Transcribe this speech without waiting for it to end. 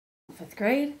Fifth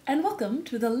grade, and welcome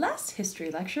to the last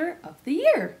history lecture of the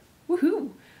year.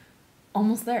 Woohoo!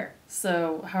 Almost there.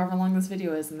 So however long this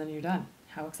video is and then you're done.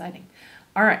 How exciting.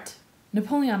 Alright,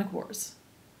 Napoleonic Wars.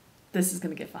 This is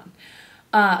going to get fun.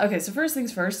 Okay, so first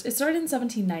things first, it started in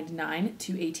 1799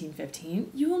 to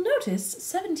 1815. You will notice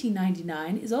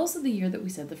 1799 is also the year that we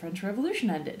said the French Revolution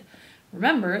ended.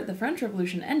 Remember, the French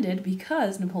Revolution ended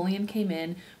because Napoleon came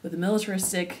in with a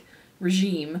militaristic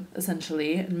regime,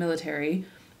 essentially, and military,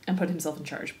 and put himself in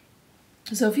charge.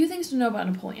 So a few things to know about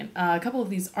Napoleon. A couple of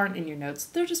these aren't in your notes.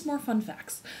 They're just more fun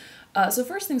facts. So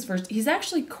first things first, he's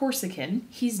actually Corsican.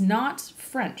 He's not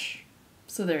French.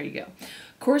 So there you go.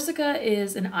 Corsica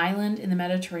is an island in the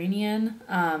Mediterranean.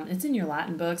 It's in your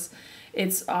Latin books.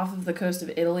 It's off of the coast of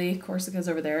Italy. Corsica's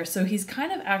over there. So he's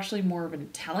kind of actually more of an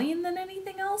Italian than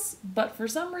anything else. But for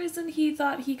some reason, he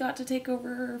thought he got to take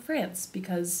over France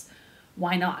because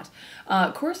why not?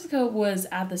 Corsica was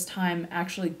at this time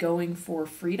actually going for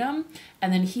freedom,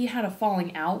 and then he had a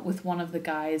falling out with one of the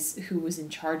guys who was in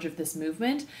charge of this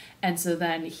movement, and so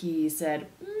then he said,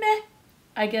 meh,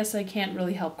 I guess I can't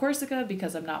really help Corsica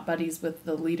because I'm not buddies with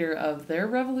the leader of their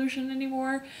revolution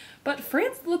anymore, but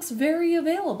France looks very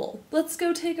available. Let's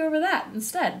go take over that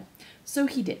instead. So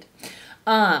he did.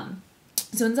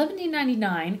 So in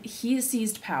 1799, he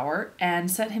seized power and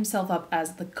set himself up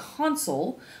as the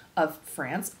consul of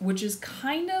France, which is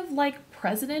kind of like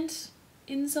president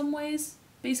in some ways.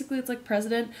 Basically, it's like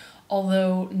president,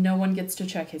 although no one gets to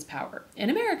check his power. In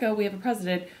America, we have a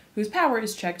president whose power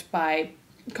is checked by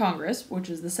Congress, which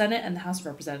is the Senate and the House of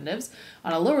Representatives.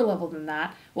 On a lower level than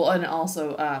that, well, and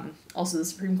also the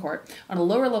Supreme Court. On a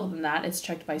lower level than that, it's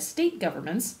checked by state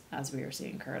governments, as we are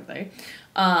seeing currently.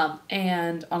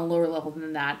 And on a lower level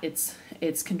than that,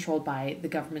 it's controlled by the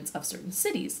governments of certain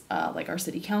cities, like our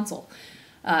city council.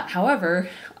 However,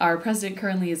 our president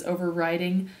currently is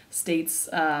overriding states'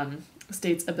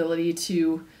 ability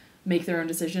to make their own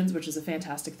decisions, which is a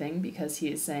fantastic thing because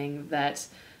he is saying that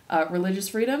religious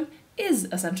freedom is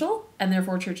essential, and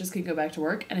therefore churches can go back to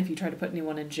work, and if you try to put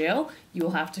anyone in jail, you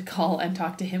will have to call and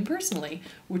talk to him personally,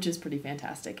 which is pretty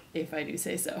fantastic, if I do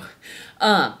say so.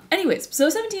 Anyways, so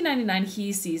 1799,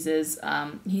 he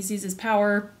seizes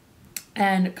power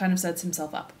and kind of sets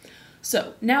himself up.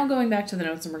 So now going back to the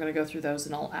notes, and we're going to go through those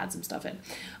and I'll add some stuff in.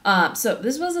 So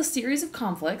this was a series of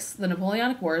conflicts, the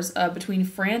Napoleonic Wars, between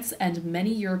France and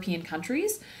many European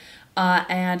countries.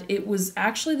 And it was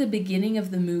actually the beginning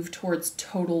of the move towards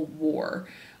total war.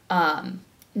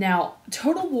 Now,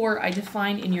 total war I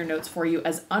define in your notes for you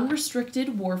as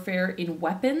unrestricted warfare in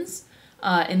weapons,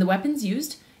 in the weapons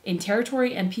used, in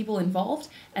territory and people involved,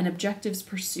 and objectives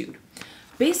pursued.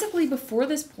 Basically, before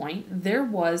this point, there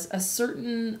was a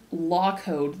certain law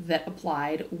code that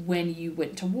applied when you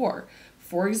went to war.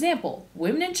 For example,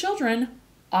 women and children,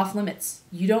 off limits.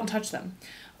 You don't touch them.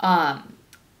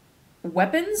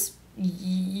 Weapons,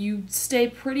 you stay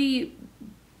pretty,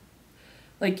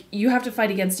 like, you have to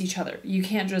fight against each other. You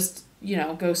can't just,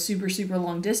 go super, super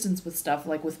long distance with stuff,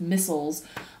 like with missiles,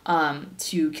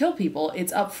 to kill people.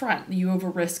 It's up front. You have a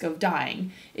risk of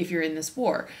dying if you're in this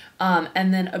war.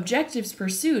 And then objectives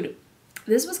pursued.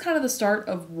 This was kind of the start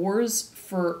of wars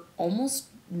for almost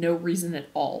no reason at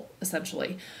all,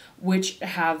 essentially, which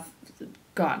have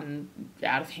gotten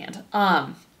out of hand.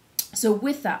 So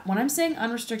with that, when I'm saying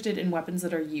unrestricted in weapons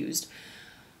that are used,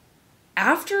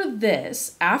 after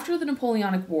the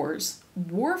Napoleonic Wars,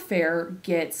 warfare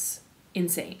gets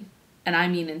insane. And I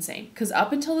mean insane. Because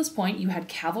up until this point, you had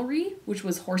cavalry, which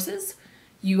was horses.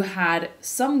 You had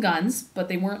some guns, but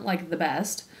they weren't like the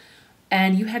best.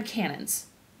 And you had cannons.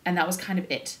 And that was kind of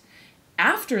it.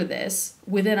 After this,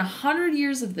 within 100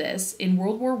 years of this, in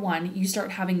World War I, you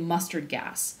start having mustard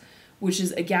gas, which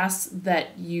is a gas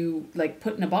that you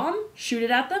put in a bomb, shoot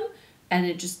it at them, and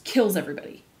it just kills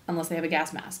everybody, unless they have a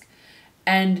gas mask.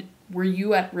 And were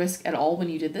you at risk at all when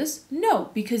you did this?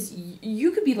 No, because you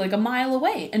could be like a mile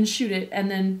away and shoot it, and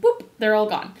then boop, they're all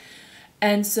gone.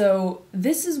 And so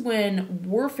this is when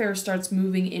warfare starts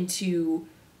moving into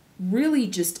really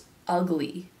just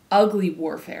ugly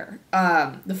warfare.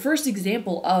 The first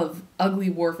example of ugly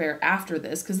warfare after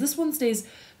this, because this one stays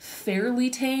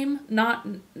fairly tame, not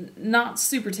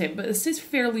super tame, but it stays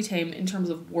fairly tame in terms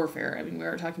of warfare. I mean, we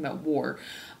are talking about war.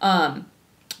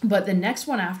 But the next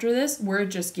one after this, where it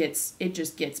just gets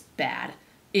bad,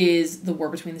 is the war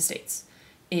between the states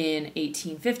in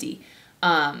 1850.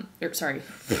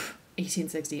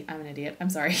 1860. I'm an idiot.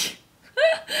 I'm sorry.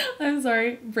 I'm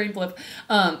sorry, brain flip.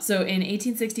 So in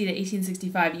 1860 to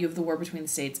 1865, you have the war between the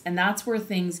states, and that's where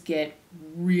things get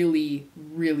really,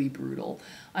 really brutal.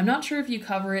 I'm not sure if you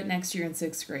cover it next year in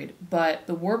 6th grade, but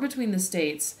the war between the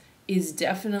states is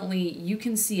definitely, you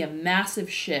can see a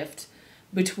massive shift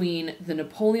between the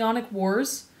Napoleonic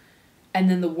Wars and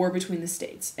then the war between the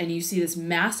states. And you see this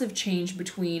massive change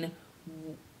between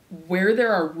where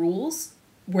there are rules,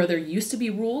 where there used to be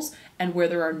rules, and where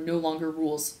there are no longer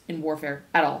rules in warfare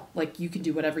at all. Like, you can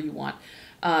do whatever you want.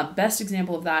 Best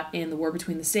example of that in the war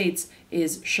between the states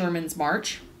is Sherman's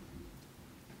March.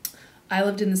 I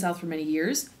lived in the South for many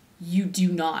years. You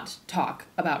do not talk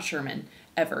about Sherman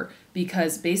ever,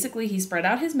 because basically he spread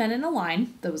out his men in a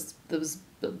line that was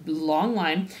a long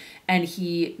line, and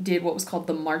he did what was called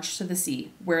the March to the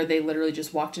Sea, where they literally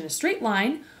just walked in a straight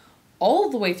line all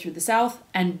the way through the South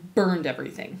and burned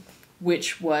everything,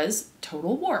 which was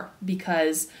total war.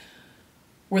 Because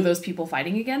were those people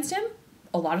fighting against him?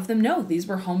 A lot of them, no. These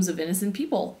were homes of innocent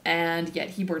people, and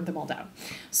yet he burned them all down.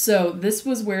 So this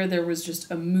was where there was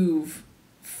just a move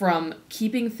from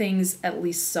keeping things at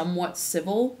least somewhat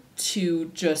civil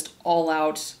to just all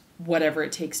out whatever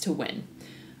it takes to win.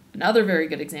 Another very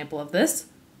good example of this,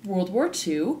 World War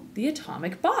II, the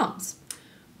atomic bombs.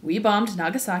 We bombed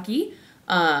Nagasaki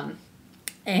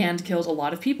and killed a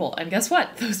lot of people. And guess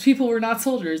what? Those people were not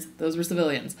soldiers. Those were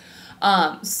civilians.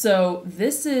 So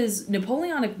this is,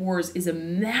 Napoleonic Wars is a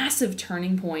massive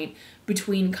turning point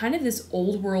between kind of this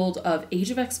old world of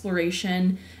age of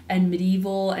exploration and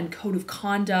medieval and code of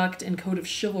conduct and code of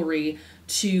chivalry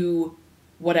to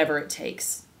whatever it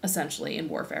takes, essentially, in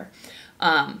warfare.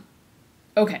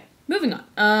 Okay, moving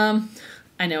on.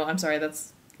 I know, I'm sorry,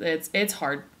 it's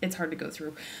hard. It's hard to go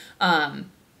through.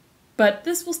 But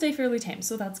this will stay fairly tame,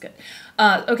 so that's good.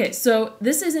 Okay, so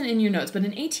this isn't in your notes, but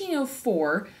in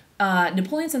 1804,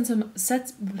 Napoleon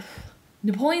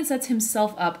sets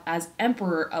himself up as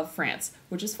Emperor of France,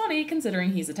 which is funny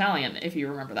considering he's Italian, if you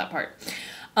remember that part.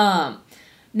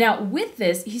 Now, with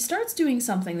this, he starts doing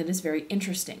something that is very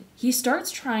interesting. He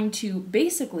starts trying to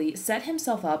basically set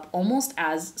himself up almost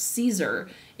as Caesar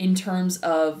in terms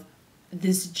of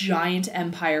this giant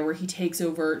empire where he takes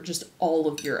over just all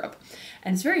of Europe.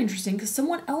 And it's very interesting because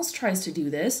someone else tries to do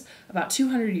this about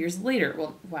 200 years later.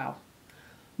 Well, wow.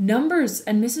 Numbers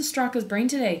and Mrs. Straka's brain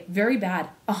today, very bad.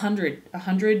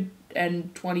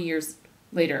 120 years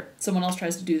later, someone else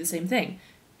tries to do the same thing.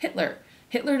 Hitler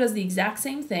does the exact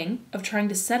same thing of trying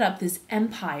to set up this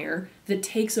empire that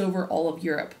takes over all of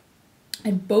Europe.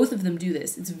 And both of them do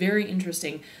this. It's very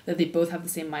interesting that they both have the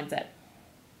same mindset.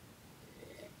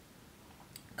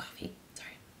 Coffee.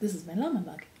 Sorry. This is my llama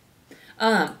mug.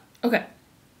 Okay.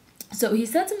 So he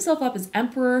sets himself up as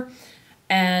emperor,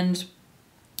 and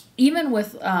even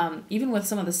with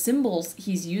some of the symbols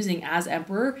he's using as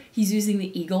emperor, he's using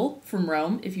the eagle from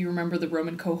Rome. If you remember the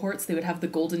Roman cohorts, they would have the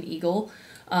golden eagle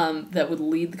that would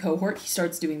lead the cohort. He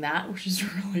starts doing that, which is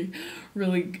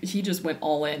really, he just went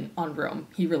all in on Rome.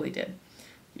 He really did.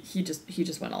 He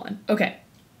just went all in. Okay.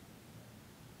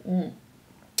 All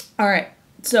right.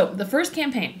 So the first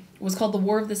campaign was called the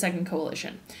War of the Second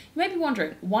Coalition. You might be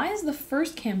wondering, why is the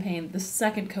first campaign the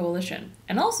second coalition?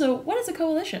 And also, what is a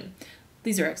coalition?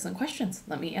 These are excellent questions.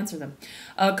 Let me answer them.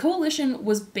 A coalition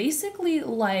was basically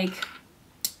like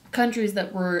countries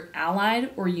that were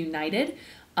allied or united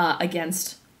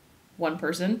against one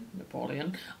person,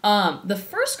 Napoleon. The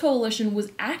first coalition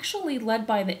was actually led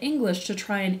by the English to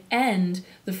try and end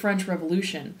the French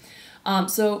Revolution.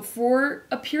 So for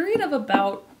a period of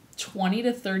about 20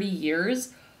 to 30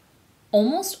 years,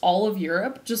 almost all of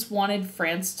Europe just wanted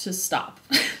France to stop,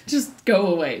 just go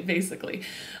away, basically,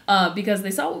 because they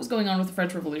saw what was going on with the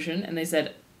French Revolution, and they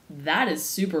said, that is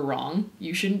super wrong,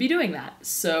 you shouldn't be doing that,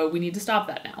 so we need to stop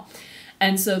that now.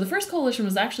 And so the first coalition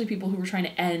was actually people who were trying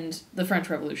to end the French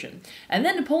Revolution. And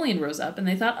then Napoleon rose up, and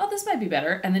they thought, oh, this might be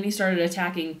better, and then he started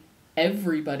attacking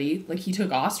everybody. Like, he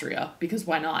took Austria, because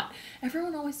why not?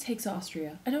 Everyone always takes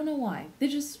Austria. I don't know why. They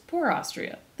just, poor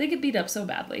Austria. They get beat up so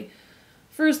badly.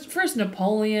 First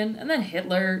Napoleon, and then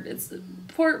Hitler. It's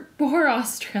poor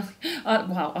Austria.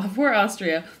 Poor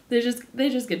Austria. They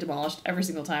just get demolished every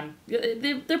single time.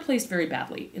 They're placed very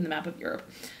badly in the map of Europe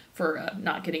for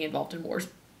not getting involved in wars.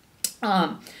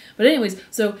 But anyways,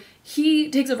 so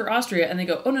he takes over Austria, and they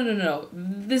go, oh no,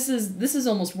 this is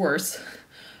almost worse.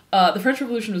 The French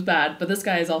Revolution was bad, but this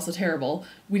guy is also terrible.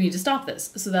 We need to stop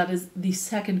this. So that is the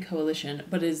second coalition,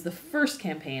 but it is the first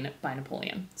campaign by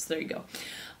Napoleon. So there you go.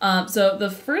 So the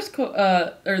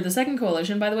the second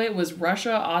coalition, by the way, was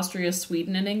Russia, Austria,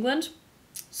 Sweden, and England.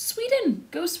 Sweden!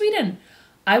 Go Sweden!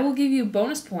 I will give you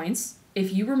bonus points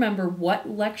if you remember what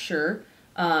lecture,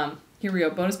 here we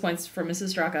go, bonus points from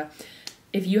Mrs. Straka.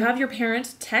 If you have your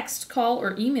parent text, call,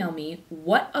 or email me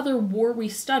what other war we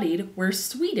studied where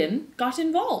Sweden got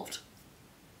involved.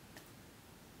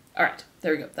 All right,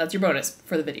 there we go. That's your bonus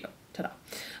for the video.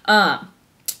 Ta-da.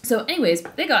 So anyways,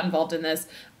 they got involved in this.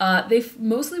 They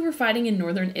mostly were fighting in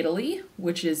northern Italy,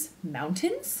 which is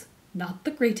mountains, not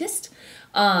the greatest.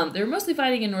 They were mostly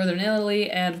fighting in northern Italy,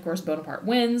 and of course Bonaparte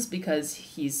wins because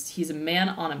he's a man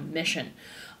on a mission.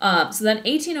 So then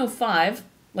 1805,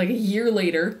 like a year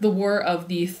later, the War of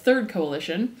the Third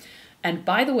Coalition. And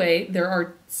by the way, there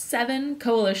are 7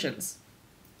 coalitions.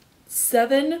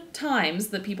 7 times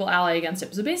that people ally against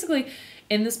him. So basically,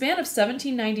 in the span of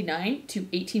 1799 to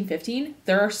 1815,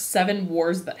 there are 7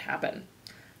 wars that happen.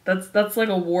 That's like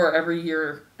a war every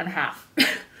year and a half.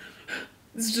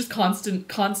 It's just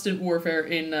constant warfare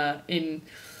in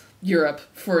Europe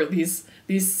for these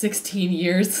 16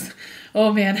 years.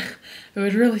 Oh man, it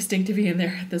would really stink to be in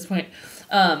there at this point.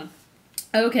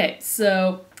 Okay,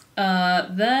 so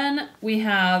then we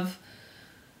have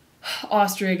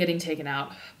Austria getting taken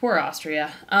out. Poor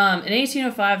Austria. In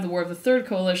 1805, the War of the Third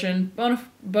Coalition,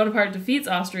 Bonaparte defeats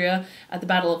Austria at the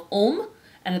Battle of Ulm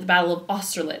and at the Battle of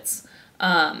Austerlitz.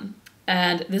 And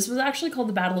this was actually called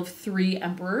the Battle of Three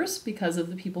Emperors because of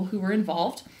the people who were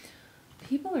involved.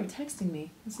 People are texting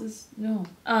me. This is, no.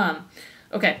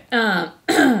 Okay.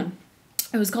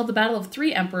 It was called the Battle of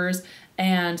Three Emperors,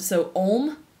 and so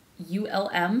Ulm,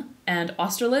 ULM, and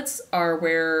Austerlitz are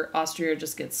where Austria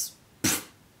just gets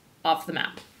off the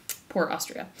map. Poor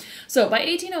Austria. So by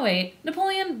 1808,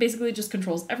 Napoleon basically just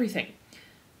controls everything,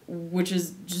 which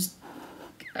is just,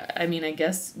 I mean, I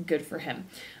guess good for him.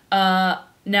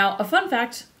 Now, a fun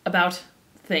fact about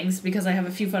things, because I have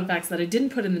a few fun facts that I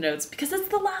didn't put in the notes, because it's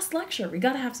the last lecture. We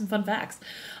gotta have some fun facts.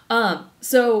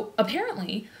 So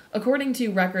apparently, according to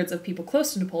records of people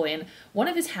close to Napoleon, one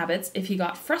of his habits, if he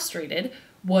got frustrated,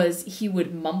 was he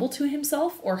would mumble to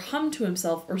himself or hum to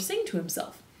himself or sing to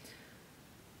himself.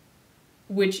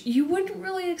 Which you wouldn't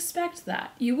really expect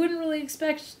that. You wouldn't really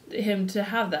expect him to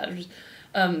have that. Just,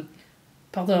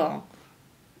 pardon,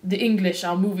 the English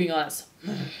are moving on us.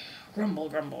 Grumble,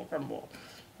 grumble, grumble.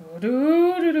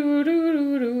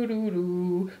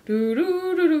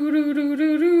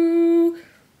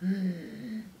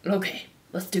 Okay,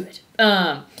 let's do it.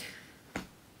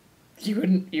 You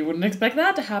wouldn't expect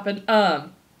that to happen.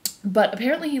 But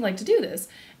apparently he liked to do this.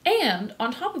 And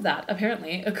on top of that,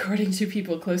 apparently, according to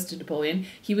people close to Napoleon,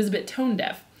 he was a bit tone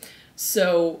deaf.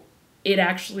 So it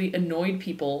actually annoyed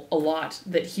people a lot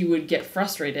that he would get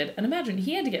frustrated. And imagine,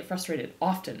 he had to get frustrated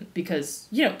often because,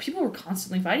 you know, people were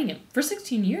constantly fighting him for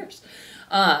 16 years.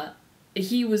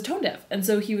 He was tone deaf. And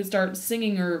so he would start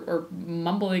singing or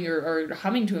mumbling or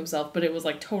humming to himself, but it was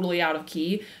like totally out of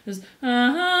key. It was,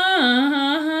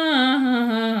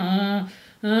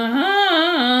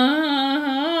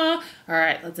 all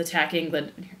right, let's attack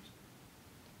England.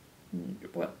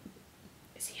 What?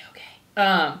 Is he okay?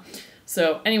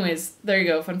 So anyways, there you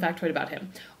go. Fun factoid about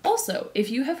him. Also,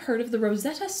 if you have heard of the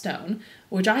Rosetta Stone,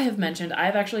 which I have mentioned,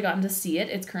 I've actually gotten to see it.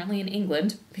 It's currently in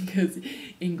England because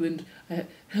England,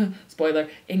 spoiler,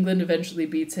 England eventually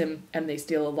beats him and they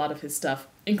steal a lot of his stuff,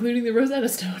 including the Rosetta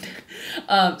Stone.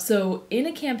 So in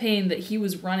a campaign that he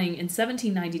was running in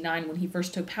 1799 when he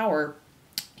first took power,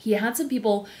 he had some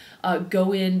people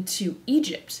go into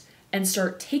Egypt and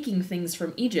start taking things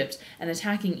from Egypt and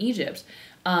attacking Egypt.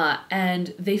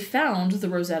 And they found the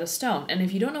Rosetta Stone. And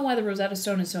if you don't know why the Rosetta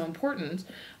Stone is so important,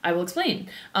 I will explain.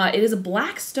 It is a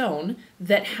black stone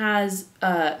that has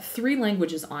 3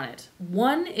 languages on it.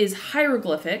 One is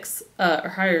hieroglyphics,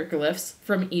 or hieroglyphs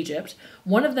from Egypt.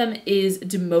 One of them is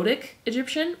Demotic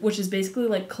Egyptian, which is basically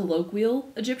like colloquial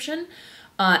Egyptian.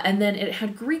 And then it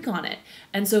had Greek on it.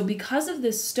 And so because of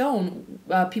this stone,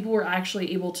 people were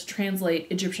actually able to translate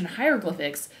Egyptian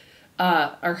hieroglyphics,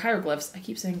 or hieroglyphs, I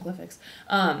keep saying glyphics,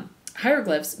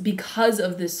 hieroglyphs because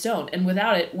of this stone. And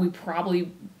without it, we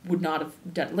probably would not have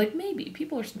done, like maybe,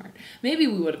 people are smart, maybe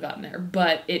we would have gotten there,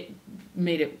 but it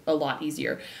made it a lot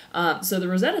easier. So the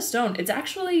Rosetta Stone, it's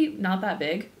actually not that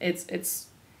big. It's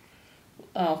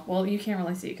oh, well, you can't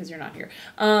really see it because you're not here.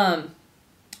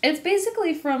 It's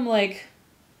basically from like,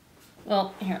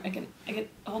 well, here, I can,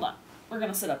 hold on. We're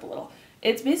going to sit up a little.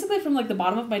 It's basically from like the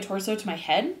bottom of my torso to my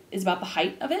head is about the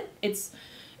height of it. It's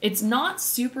not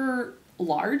super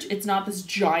large. It's not this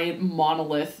giant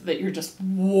monolith that you're just,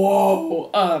 whoa.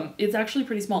 It's actually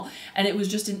pretty small. And it was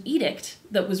just an edict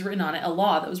that was written on it, a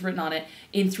law that was written on it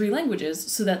in 3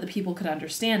 languages so that the people could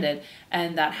understand it.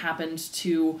 And that happened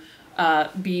to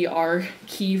be our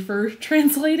key for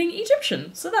translating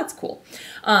Egyptian. So that's cool.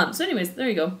 So anyways, there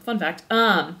you go. Fun fact.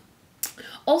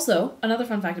 Also, another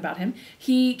fun fact about him,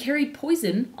 he carried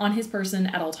poison on his person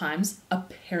at all times,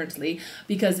 apparently,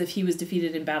 because if he was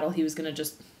defeated in battle, he was going to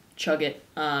just chug it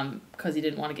because he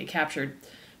didn't want to get captured.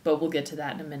 But we'll get to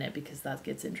that in a minute because that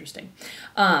gets interesting.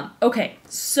 Okay,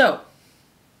 so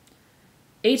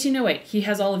 1808, he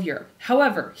has all of Europe.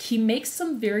 However, he makes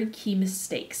some very key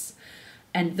mistakes.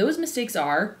 And those mistakes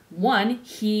are, one,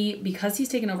 because he's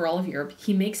taken over all of Europe,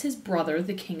 he makes his brother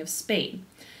the king of Spain.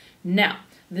 Now,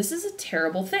 this is a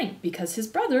terrible thing because his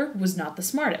brother was not the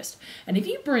smartest. And if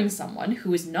you bring someone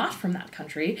who is not from that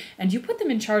country and you put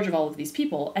them in charge of all of these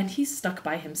people and he's stuck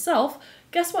by himself,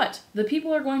 guess what? The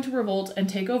people are going to revolt and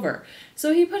take over.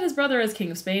 So he put his brother as king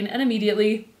of Spain and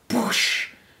immediately,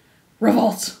 whoosh,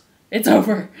 revolt. It's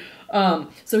over.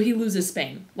 So he loses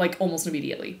Spain, like almost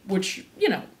immediately, which,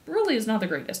 really is not the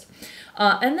greatest.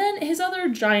 And then his other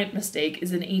giant mistake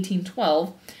is in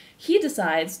 1812, he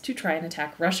decides to try and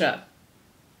attack Russia.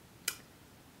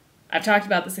 I've talked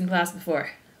about this in class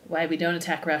before, why we don't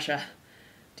attack Russia.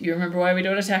 Do you remember why we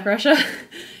don't attack Russia?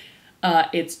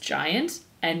 It's giant,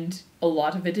 and a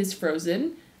lot of it is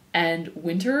frozen, and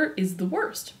winter is the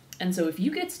worst. And so if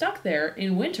you get stuck there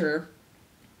in winter,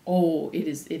 it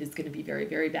is going to be very,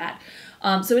 very bad.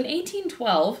 So in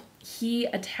 1812, he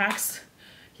attacks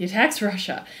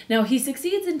Russia. Now, he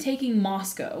succeeds in taking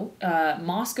Moscow.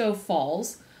 Moscow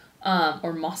falls,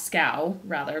 or Moscow,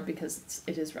 rather, because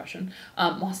it is Russian.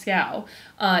 Moscow.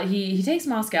 He takes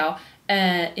Moscow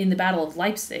in the Battle of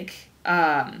Leipzig,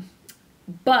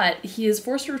 but he is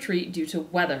forced to retreat due to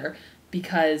weather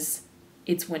because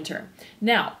it's winter.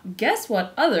 Now, guess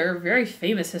what other very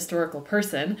famous historical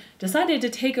person decided to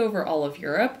take over all of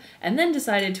Europe and then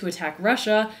decided to attack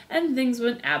Russia, and things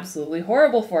went absolutely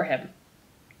horrible for him?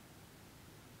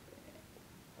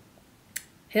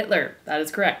 Hitler. That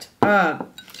is correct.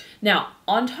 Now,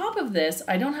 on top of this,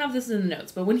 I don't have this in the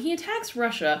notes, but when he attacks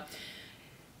Russia,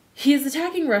 he is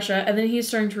attacking Russia and then he is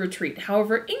starting to retreat.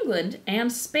 However, England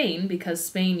and Spain, because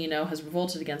Spain, has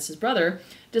revolted against his brother,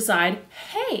 decide,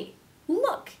 hey,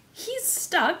 look, he's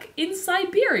stuck in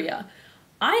Siberia.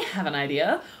 I have an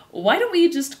idea. Why don't we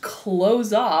just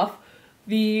close off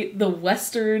the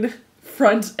western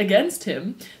front against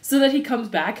him so that he comes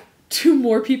back to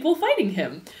more people fighting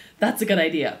him? That's a good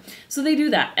idea. So they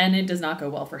do that, and it does not go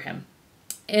well for him.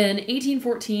 And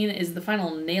 1814 is the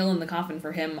final nail in the coffin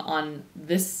for him on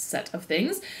this set of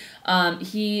things.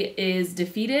 He is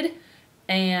defeated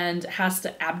and has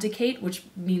to abdicate, which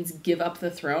means give up the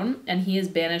throne, and he is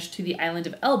banished to the island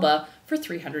of Elba for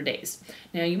 300 days.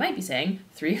 Now, you might be saying,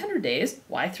 300 days?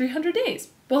 Why 300 days?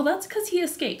 Well, that's because he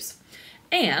escapes.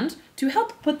 And to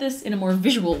help put this in a more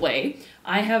visual way,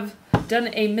 I have done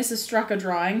a Mrs. Straka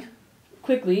drawing.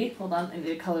 Quickly, hold on, I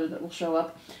need a color that will show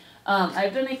up.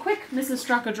 I've done a quick Mrs.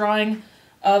 Straka drawing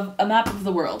of a map of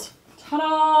the world.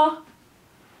 Ta-da!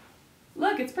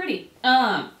 Look, it's pretty.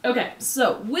 Okay,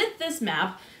 so with this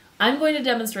map, I'm going to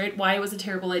demonstrate why it was a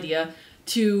terrible idea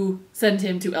to send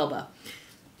him to Elba.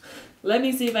 Let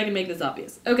me see if I can make this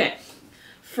obvious. Okay,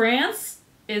 France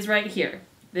is right here.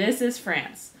 This is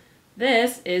France.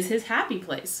 This is his happy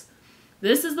place.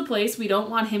 This is the place we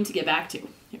don't want him to get back to.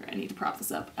 Here, I need to prop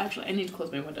this up. Actually, I need to close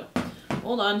my window.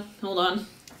 Hold on.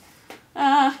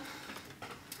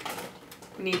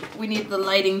 We need the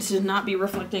lighting to not be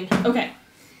reflecting. Okay.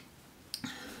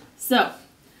 So,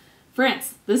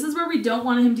 France. This is where we don't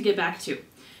want him to get back to.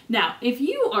 Now, if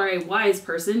you are a wise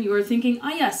person, you are thinking,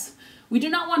 yes, we do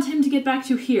not want him to get back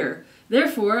to here.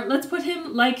 Therefore, let's put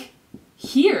him like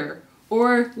here,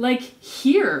 or like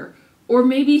here, or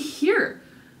maybe here.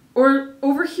 Or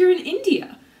over here in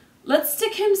India. Let's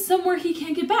stick him somewhere he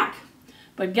can't get back.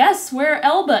 But guess where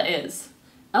Elba is?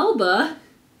 Elba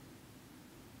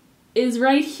is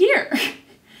right here.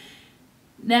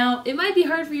 Now, it might be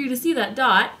hard for you to see that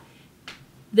dot.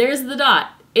 There's the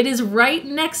dot. It is right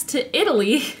next to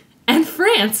Italy and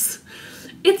France.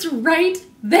 It's right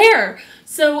there.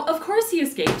 So, of course he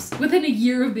escapes within a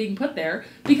year of being put there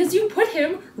because you put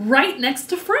him right next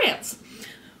to France.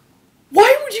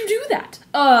 Why would you do that?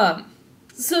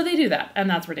 So they do that, and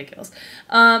that's ridiculous.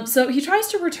 So he tries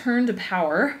to return to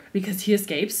power because he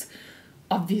escapes,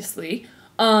 obviously.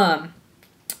 And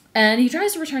he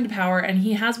tries to return to power, and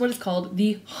he has what is called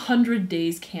the 100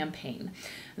 Days Campaign.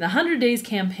 And the 100 Days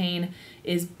Campaign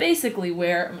is basically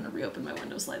where... I'm going to reopen my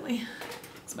window slightly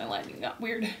because my lighting got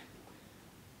weird.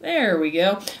 There we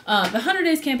go. The 100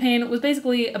 Days Campaign was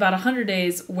basically about 100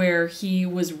 days where he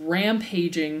was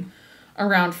rampaging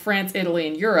around France, Italy,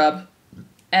 and Europe,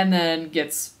 and then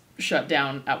gets shut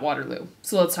down at Waterloo.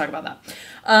 So let's talk about that.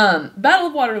 Battle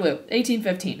of Waterloo,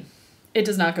 1815. It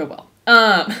does not go well.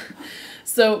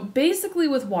 So basically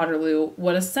with Waterloo,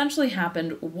 what essentially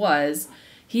happened was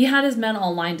he had his men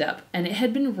all lined up, and it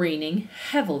had been raining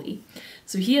heavily.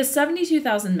 So he has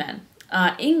 72,000 men.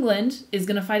 England is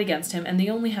going to fight against him, and they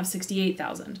only have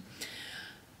 68,000.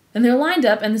 And they're lined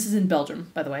up, and this is in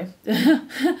Belgium, by the way,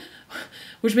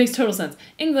 which makes total sense.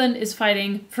 England is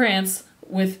fighting France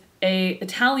with a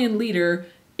Italian leader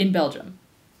in Belgium.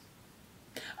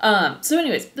 So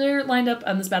anyways, they're lined up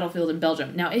on this battlefield in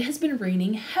Belgium. Now, it has been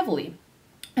raining heavily,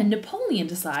 and Napoleon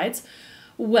decides,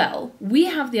 well, we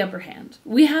have the upper hand.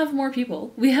 We have more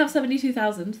people. We have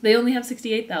 72,000. They only have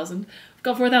 68,000. We've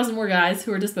got 4,000 more guys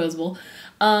who are disposable.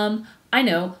 I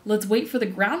know, let's wait for the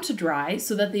ground to dry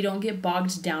so that they don't get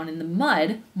bogged down in the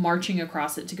mud marching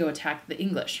across it to go attack the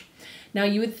English. Now,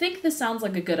 you would think this sounds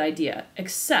like a good idea,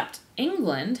 except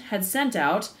England had sent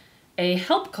out a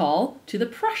help call to the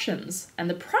Prussians, and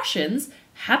the Prussians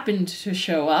happened to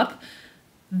show up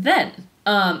then.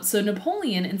 So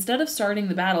Napoleon, instead of starting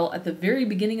the battle at the very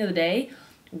beginning of the day,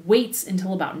 waits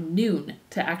until about noon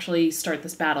to actually start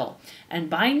this battle. And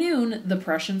by noon, the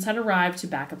Prussians had arrived to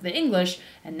back up the English,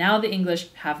 and now the English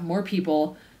have more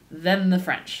people than the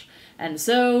French. And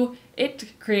so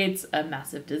it creates a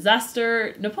massive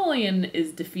disaster. Napoleon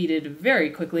is defeated very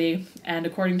quickly, and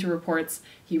according to reports,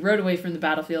 he rode away from the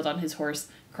battlefield on his horse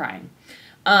crying.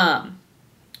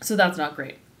 So that's not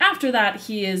great. After that,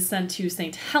 he is sent to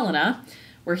St. Helena,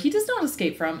 where he does not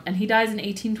escape from, and he dies in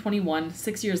 1821,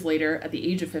 6 years later, at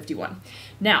the age of 51.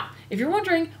 Now, if you're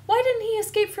wondering, why didn't he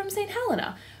escape from St.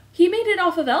 Helena? He made it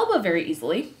off of Elba very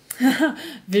easily.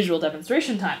 Visual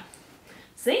demonstration time.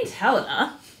 St.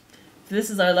 Helena, this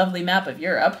is our lovely map of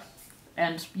Europe,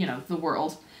 and, you know, the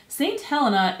world. St.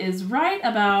 Helena is right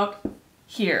about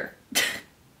here.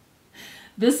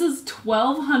 This is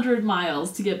 1,200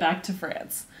 miles to get back to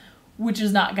France, which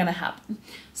is not going to happen.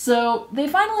 So they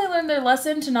finally learned their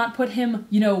lesson to not put him,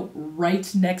 you know, right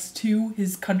next to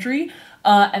his country,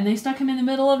 and they stuck him in the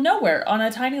middle of nowhere on a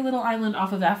tiny little island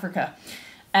off of Africa.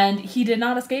 And he did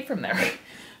not escape from there,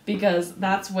 because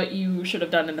that's what you should have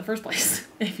done in the first place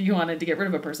if you wanted to get rid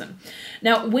of a person.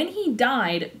 Now, when he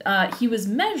died, he was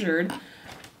measured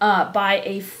by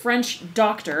a French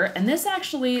doctor, and this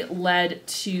actually led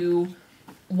to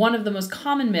one of the most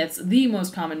common myths, the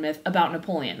most common myth about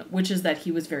Napoleon, which is that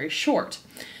he was very short.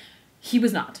 He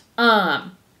was not.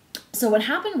 So what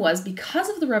happened was, because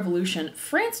of the revolution,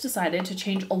 France decided to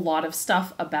change a lot of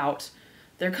stuff about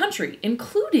their country,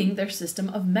 including their system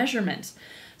of measurement.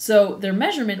 So their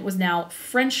measurement was now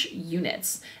French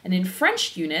units. And in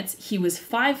French units, he was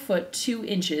 5 foot 2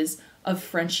 inches of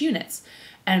French units.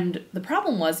 And the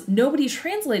problem was, nobody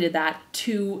translated that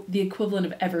to the equivalent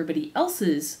of everybody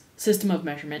else's system of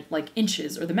measurement, like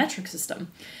inches or the metric system.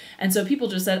 And so people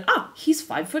just said, he's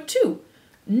 5 foot 2.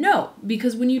 No,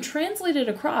 because when you translate it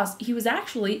across, he was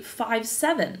actually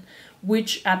 5'7",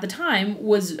 which at the time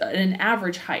was an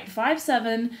average height.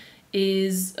 5'7"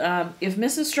 is, if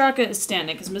Mrs. Straka is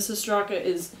standing, because Mrs. Straka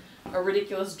is a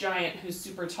ridiculous giant who's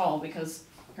super tall because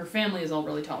her family is all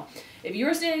really tall. If you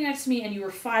were standing next to me and you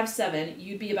were 5'7",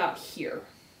 you'd be about here.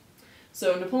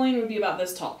 So Napoleon would be about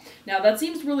this tall. Now, that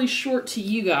seems really short to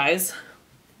you guys,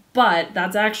 but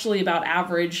that's actually about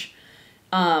average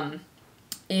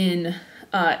in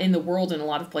the world in a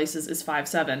lot of places is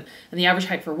 5'7", and the average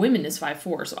height for women is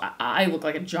 5'4", so I look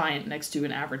like a giant next to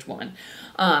an average woman.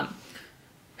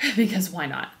 Because why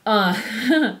not?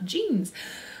 Genes.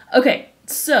 Okay,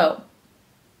 so...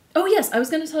 Oh yes, I was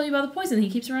going to tell you about the poison he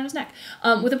keeps around his neck.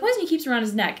 With the poison he keeps around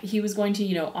his neck, he was going to,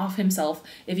 you know, off himself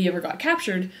if he ever got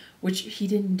captured, which he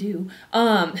didn't do.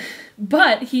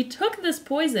 But he took this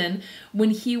poison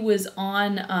when he was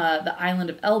on the island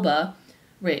of Elba.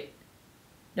 Wait.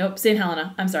 Nope, St.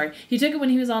 Helena. I'm sorry. He took it when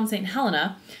he was on St.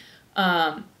 Helena.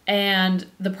 And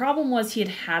the problem was he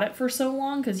had it for so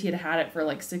long, because he had it for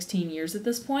like 16 years at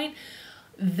this point,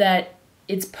 that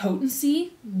its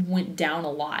potency went down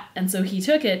a lot. And so he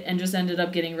took it and just ended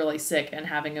up getting really sick and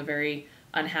having a very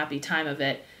unhappy time of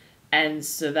it. And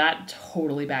so that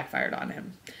totally backfired on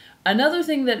him. Another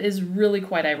thing that is really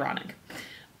quite ironic,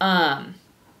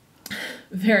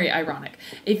 very ironic.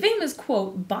 A famous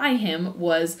quote by him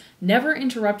was, "Never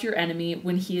interrupt your enemy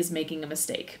when he is making a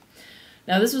mistake."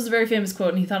 Now, this was a very famous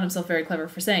quote, and he thought himself very clever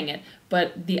for saying it.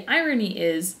 But the irony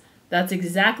is, that's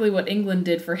exactly what England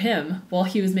did for him while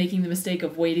he was making the mistake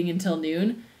of waiting until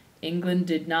noon. England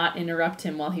did not interrupt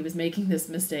him while he was making this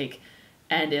mistake,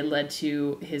 and it led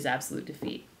to his absolute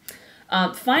defeat.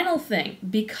 Final thing,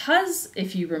 because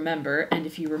if you remember, and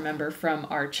if you remember from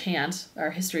our chant,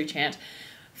 our history chant,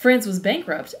 France was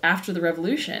bankrupt after the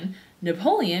revolution,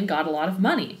 Napoleon got a lot of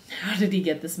money. How did he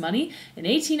get this money? In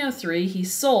 1803, he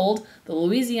sold the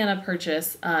Louisiana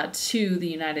Purchase to the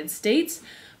United States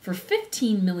for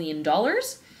 $15 million,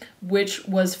 which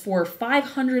was for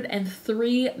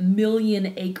 503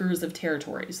 million acres of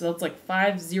territory. So that's like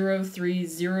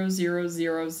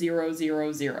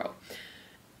 503,000,000,000.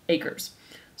 acres.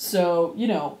 So, you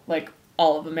know, like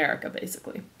all of America,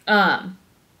 basically.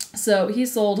 So he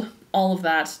sold all of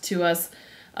that to us,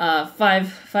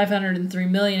 503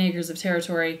 million acres of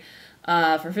territory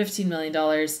for $15 million,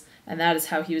 and that is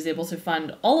how he was able to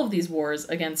fund all of these wars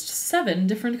against 7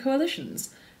 different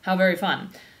coalitions. How very fun.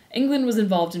 England was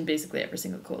involved in basically every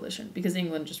single coalition, because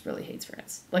England just really hates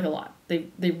France. Like, a lot. They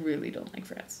really don't like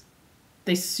France.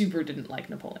 They super didn't like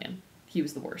Napoleon. He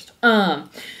was the worst.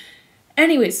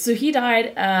 Anyways, so he died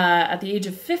at the age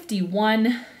of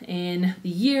 51 in the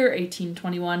year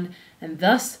 1821, and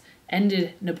thus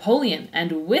ended Napoleon.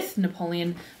 And with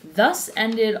Napoleon, thus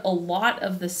ended a lot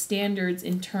of the standards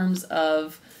in terms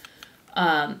of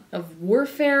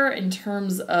warfare, in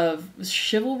terms of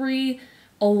chivalry.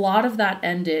 A lot of that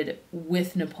ended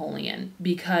with Napoleon,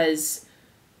 because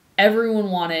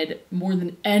everyone wanted, more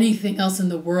than anything else in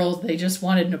the world, they just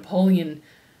wanted Napoleon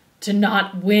to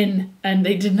not win, and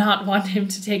they did not want him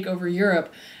to take over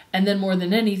Europe. And then more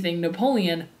than anything,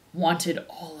 Napoleon wanted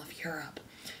all of Europe.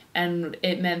 And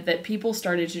it meant that people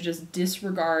started to just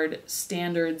disregard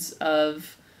standards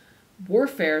of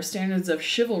warfare, standards of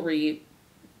chivalry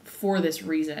for this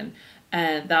reason.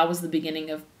 And that was the beginning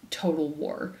of total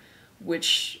war,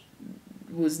 which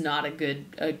was not a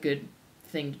good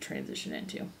thing to transition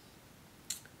into.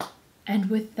 And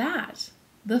with that,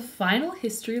 the final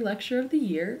history lecture of the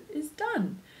year is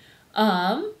done.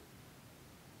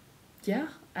 Yeah,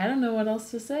 I don't know what else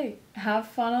to say. Have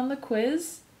fun on the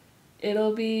quiz.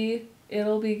 It'll be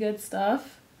good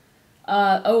stuff.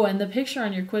 Oh, and the picture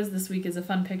on your quiz this week is a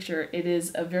fun picture. It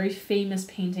is a very famous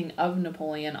painting of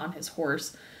Napoleon on his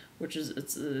horse, which is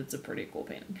it's a pretty cool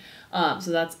painting.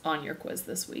 So that's on your quiz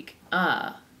this week.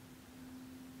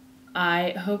 I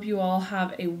hope you all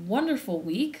have a wonderful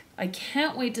week. I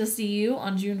can't wait to see you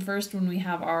on June 1st when we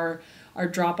have our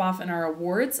drop-off and our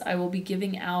awards. I will be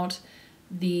giving out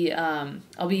the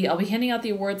I'll be handing out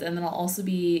the awards, and then I'll also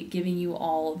be giving you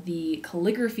all the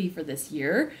calligraphy for this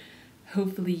year.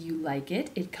 Hopefully you like it.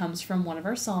 It comes from one of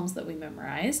our psalms that we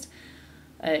memorized.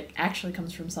 It actually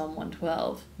comes from Psalm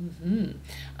 112.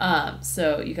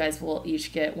 So you guys will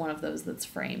each get one of those that's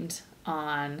framed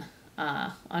on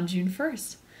June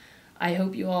 1st. I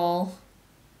hope you all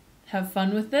have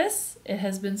fun with this. It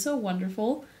has been so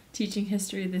wonderful teaching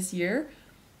history this year.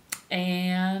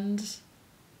 And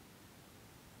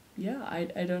yeah,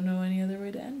 I don't know any other way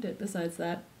to end it besides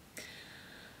that.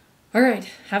 All right,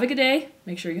 have a good day.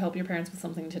 Make sure you help your parents with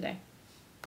something today.